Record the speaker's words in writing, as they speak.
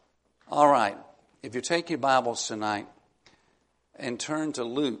All right. If you take your Bibles tonight and turn to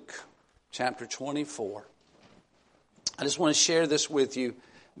Luke chapter 24, I just want to share this with you,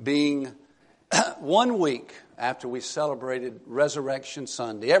 being 1 week after we celebrated Resurrection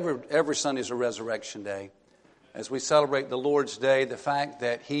Sunday. Every Sunday is a Resurrection Day. As we celebrate the Lord's Day, the fact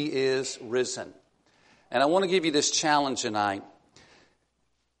that He is risen. And I want to give you this challenge tonight.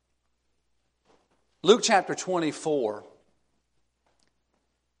 Luke chapter 24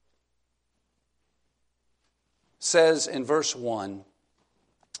 says in verse 1,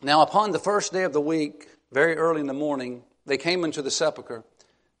 "Now upon the first day of the week, very early in the morning, they came into the sepulchre,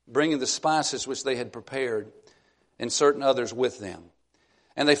 bringing the spices which they had prepared, and certain others with them.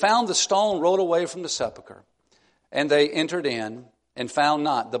 And they found the stone rolled away from the sepulchre. And they entered in, and found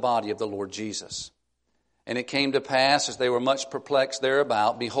not the body of the Lord Jesus. And it came to pass, as they were much perplexed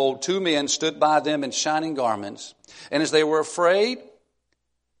thereabout, behold, 2 men stood by them in shining garments. And as they were afraid,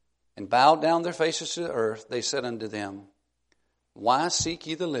 and bowed down their faces to the earth, they said unto them, Why seek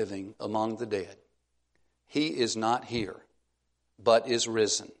ye the living among the dead? He is not here, but is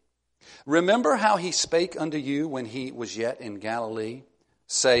risen. Remember how he spake unto you when he was yet in Galilee,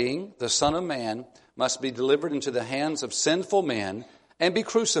 saying, The Son of Man must be delivered into the hands of sinful men, and be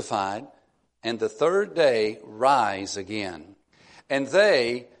crucified, and the third day rise again. And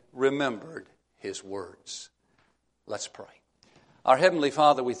they remembered his words." Let's pray. Our Heavenly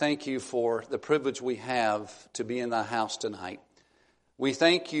Father, we thank you for the privilege we have to be in thy house tonight. We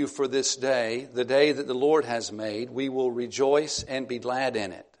thank you for this day, the day that the Lord has made. We will rejoice and be glad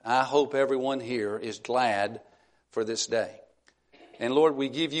in it. I hope everyone here is glad for this day. And Lord, we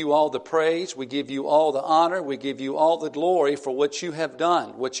give you all the praise, we give you all the honor, we give you all the glory for what you have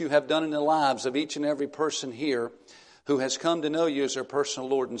done in the lives of each and every person here who has come to know you as their personal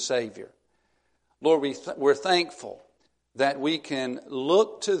Lord and Savior. Lord, we're thankful that we can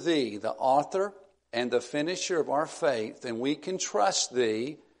look to Thee, the author and the finisher of our faith, and we can trust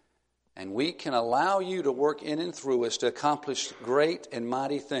Thee, and we can allow you to work in and through us to accomplish great and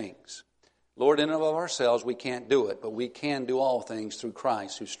mighty things. Lord, in and of ourselves, we can't do it, but we can do all things through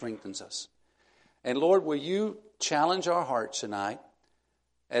Christ who strengthens us. And Lord, will you challenge our hearts tonight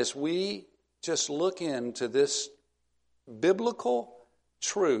as we just look into this biblical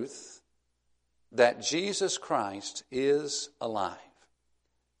truth that Jesus Christ is alive.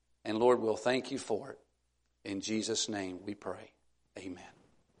 And Lord, we'll thank you for it. In Jesus' name we pray. Amen.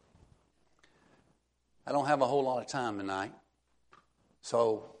 I don't have a whole lot of time tonight,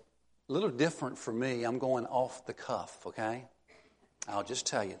 so a little different for me. I'm going off the cuff, okay? I'll just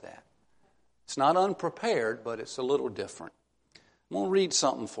tell you that. It's not unprepared, but it's a little different. I'm going to read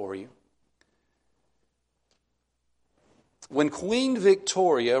something for you. When Queen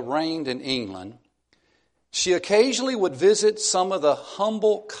Victoria reigned in England, she occasionally would visit some of the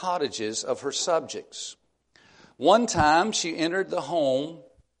humble cottages of her subjects. One time she entered the home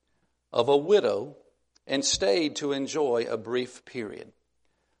of a widow and stayed to enjoy a brief period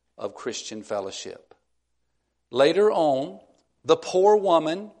of Christian fellowship. Later on, the poor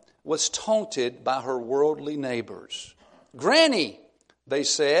woman was taunted by her worldly neighbors. "Granny," they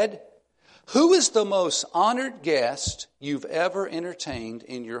said, "who is the most honored guest you've ever entertained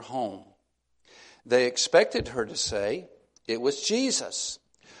in your home?" They expected her to say it was Jesus,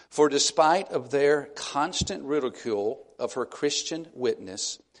 for despite of their constant ridicule of her Christian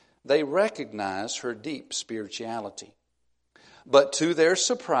witness, they recognized her deep spirituality. But to their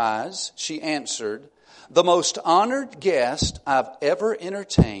surprise, she answered, "The most honored guest I've ever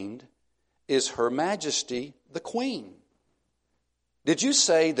entertained is Her Majesty the Queen." "Did you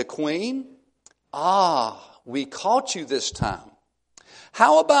say the Queen? Ah, we caught you this time.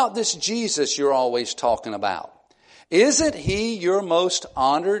 How about this Jesus you're always talking about? Isn't he your most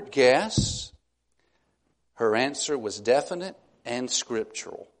honored guest?" Her answer was definite and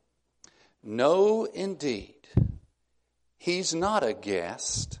scriptural. "No, indeed. He's not a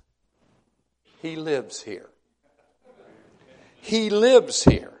guest. He lives here." He lives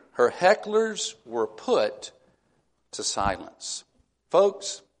here. Her hecklers were put to silence.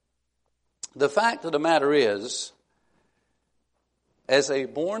 Folks, the fact of the matter is, as a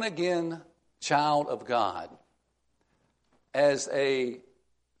born-again child of God, as a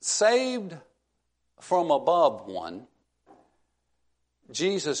saved from above one,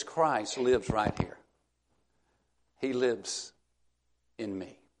 Jesus Christ lives right here. He lives in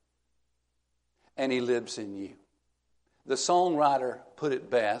me. And He lives in you. The songwriter put it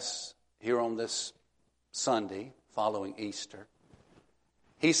best here on this Sunday following Easter.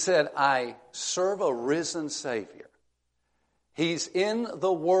 He said, "I serve a risen Savior. He's in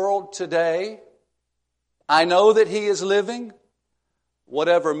the world today. I know that He is living.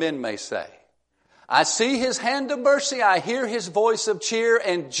 whatever men may say. I see His hand of mercy, I hear His voice of cheer,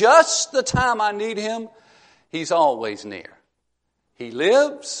 and just the time I need Him, He's always near. He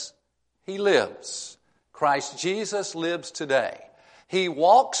lives, He lives. Christ Jesus lives today. He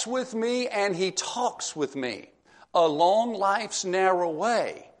walks with me and He talks with me along life's narrow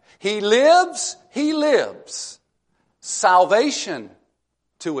way. He lives, He lives. Salvation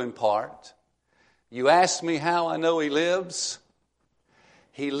to impart. You ask me how I know He lives?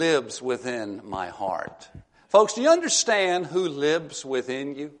 He lives within my heart. Folks, do you understand who lives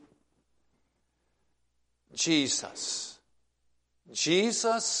within you? Jesus.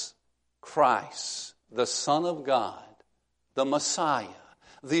 Jesus Christ, the Son of God, the Messiah,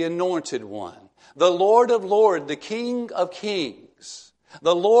 the Anointed One, the Lord of Lords, the King of Kings,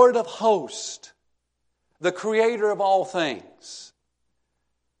 the Lord of Hosts, the Creator of all things,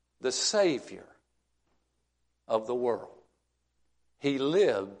 the Savior of the world. He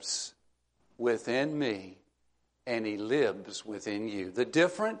lives within me and He lives within you. The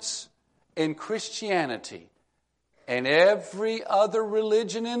difference in Christianity and every other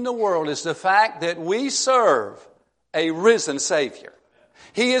religion in the world is the fact that we serve a risen Savior.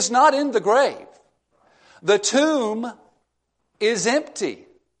 He is not in the grave. The tomb is empty.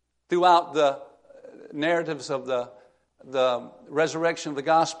 Throughout the narratives of the resurrection of the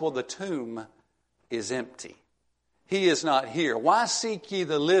gospel, the tomb is empty. He is not here. Why seek ye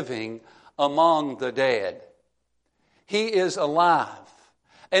the living among the dead? He is alive.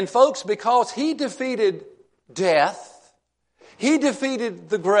 And folks, because He defeated death, He defeated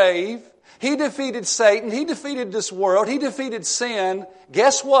the grave, He defeated Satan, He defeated this world, He defeated sin,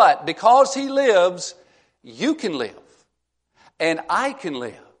 guess what? Because He lives, you can live. And I can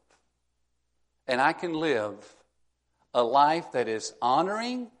live. And I can live a life that is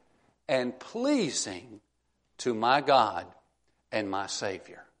honoring and pleasing to my God and my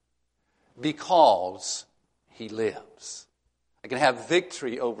Savior. Because He lives. I can have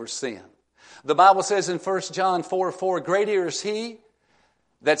victory over sin. The Bible says in 1 John 4:4, greater is He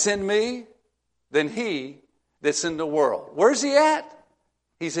that's in me than he that's in the world. Where's He at?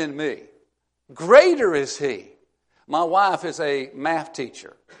 He's in me. Greater is He. My wife is a math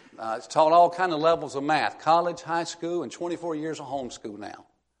teacher. She's taught all kind of levels of math, college, high school, and 24 years of homeschool now.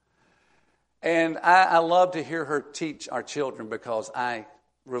 And I love to hear her teach our children because I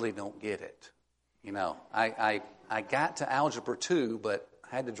really don't get it. You know, I got to Algebra 2, but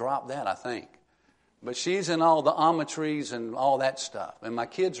had to drop that, I think. But she's in all the ometries and all that stuff. And my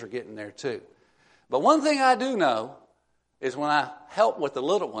kids are getting there too. But one thing I do know is when I help with the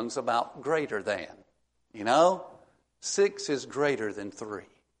little ones about greater than. You know, 6 is greater than 3.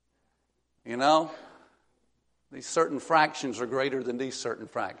 You know, these certain fractions are greater than these certain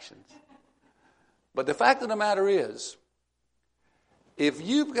fractions. But the fact of the matter is, if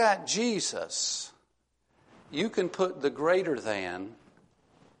you've got Jesus, you can put the greater than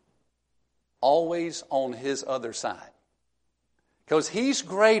always on His other side. Because He's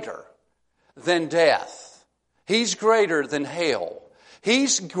greater than death. He's greater than hell.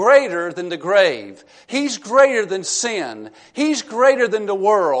 He's greater than the grave. He's greater than sin. He's greater than the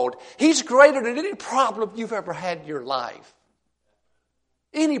world. He's greater than any problem you've ever had in your life.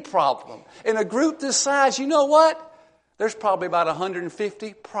 Any problem. In a group this size, you know what? There's probably about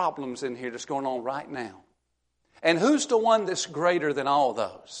 150 problems in here that's going on right now. And who's the one that's greater than all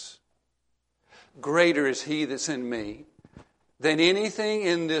those? Greater is He that's in me than anything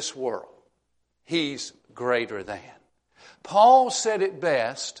in this world. He's greater than. Paul said it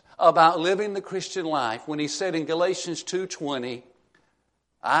best about living the Christian life when he said in Galatians 2:20,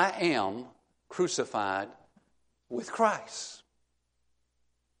 I am crucified with Christ.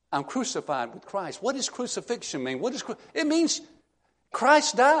 I'm crucified with Christ. What does crucifixion mean? It means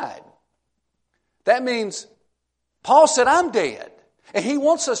Christ died. That means Paul said, I'm dead. And he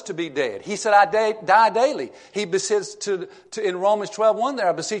wants us to be dead. He said, I die daily. He says in Romans 12:1 there,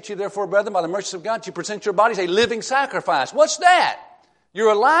 I beseech you therefore, brethren, by the mercies of God, you present your bodies a living sacrifice. What's that?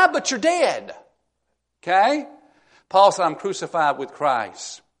 You're alive, but you're dead. Okay? Paul said, I'm crucified with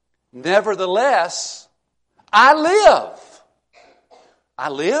Christ. Nevertheless, I live. I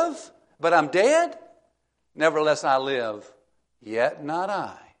live, but I'm dead. Nevertheless, I live, yet not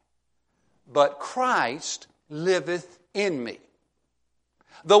I, but Christ liveth in me.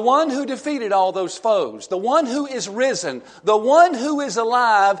 The one who defeated all those foes, the one who is risen, the one who is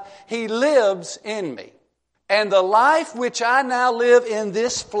alive, He lives in me. And the life which I now live in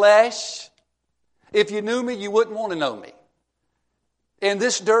this flesh, if you knew me, you wouldn't want to know me. In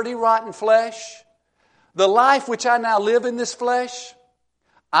this dirty, rotten flesh, the life which I now live in this flesh,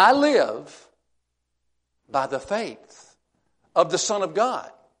 I live by the faith of the Son of God.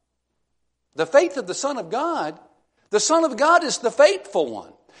 The faith of the Son of God. The Son of God is the faithful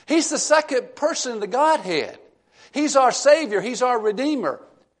one. He's the second person in the Godhead. He's our Savior. He's our Redeemer.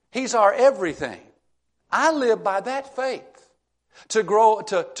 He's our everything. I live by that faith. To grow,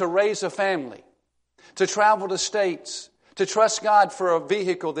 to raise a family. To travel to states. To trust God for a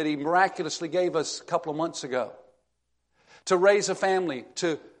vehicle that He miraculously gave us a couple of months ago. To raise a family.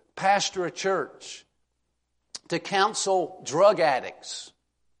 To pastor a church. To counsel drug addicts.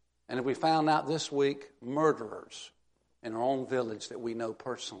 And we found out this week, murderers in our own village that we know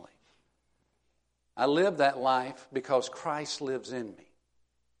personally. I live that life because Christ lives in me.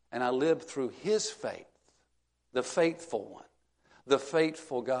 And I live through His faith, the faithful one, the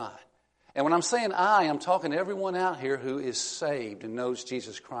faithful God. And when I'm saying I'm talking to everyone out here who is saved and knows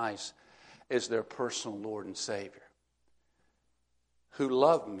Jesus Christ as their personal Lord and Savior, who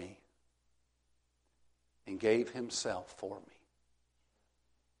loved me and gave Himself for me.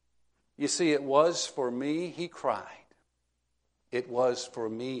 You see, it was for me He cried. It was for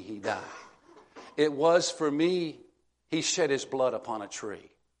me He died. It was for me He shed His blood upon a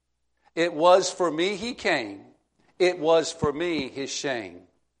tree. It was for me He came. It was for me His shame.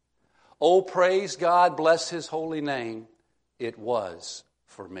 Oh, praise God, bless His holy name. It was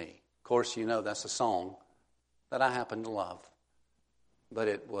for me. Of course, you know that's a song that I happen to love. But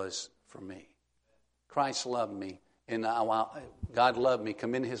it was for me. Christ loved me. And God loved me,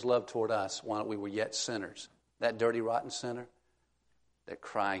 commended His love toward us while we were yet sinners. That dirty, rotten sinner, that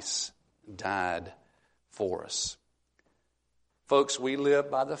Christ died for us. Folks, we live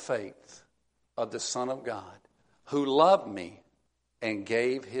by the faith of the Son of God who loved me and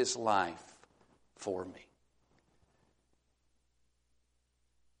gave His life for me.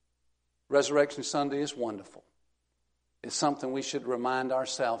 Resurrection Sunday is wonderful. It's something we should remind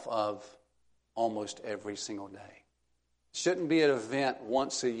ourselves of almost every single day. It shouldn't be an event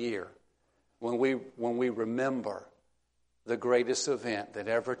once a year when we remember the greatest event that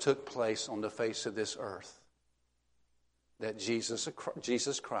ever took place on the face of this earth. That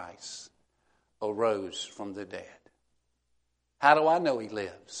Jesus Christ arose from the dead. How do I know He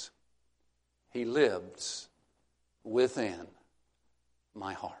lives? He lives within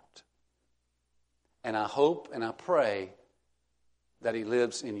my heart. And I hope and I pray that He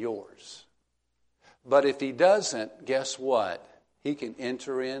lives in yours. But if He doesn't, guess what? He can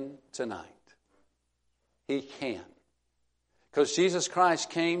enter in tonight. He can. Because Jesus Christ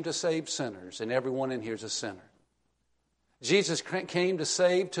came to save sinners, and everyone in here is a sinner. Jesus came to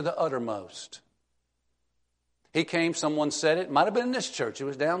save to the uttermost. He came, someone said it might have been in this church, it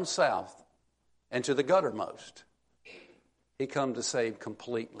was down south, and to the guttermost. He come to save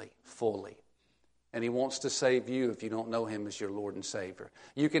completely, fully. And He wants to save you if you don't know Him as your Lord and Savior.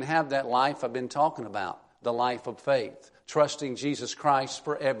 You can have that life I've been talking about, the life of faith, trusting Jesus Christ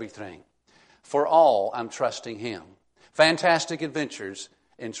for everything. For all, I'm trusting Him. Fantastic adventures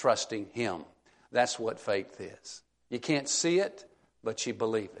in trusting Him. That's what faith is. You can't see it, but you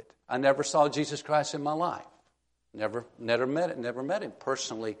believe it. I never saw Jesus Christ in my life. Never met Him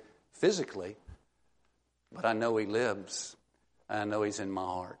personally, physically. But I know He lives. I know He's in my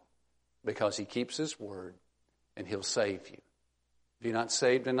heart. Because He keeps His word and He'll save you. If you're not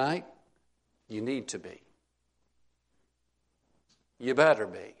saved tonight, you need to be. You better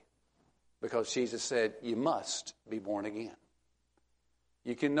be. Because Jesus said you must be born again.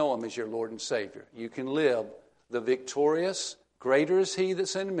 You can know Him as your Lord and Savior. You can live the victorious, greater is He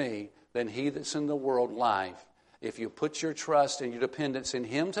that's in me than he that's in the world life. If you put your trust and your dependence in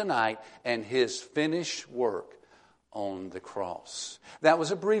Him tonight and His finished work on the cross. That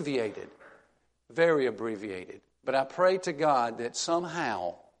was abbreviated, very abbreviated. But I pray to God that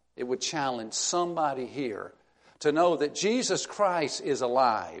somehow it would challenge somebody here to know that Jesus Christ is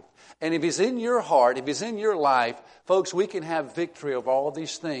alive. And if He's in your heart, if He's in your life, folks, we can have victory over all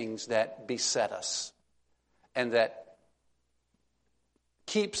these things that beset us and that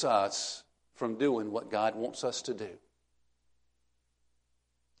keeps us from doing what God wants us to do.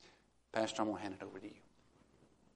 Pastor, I'm going to hand it over to you.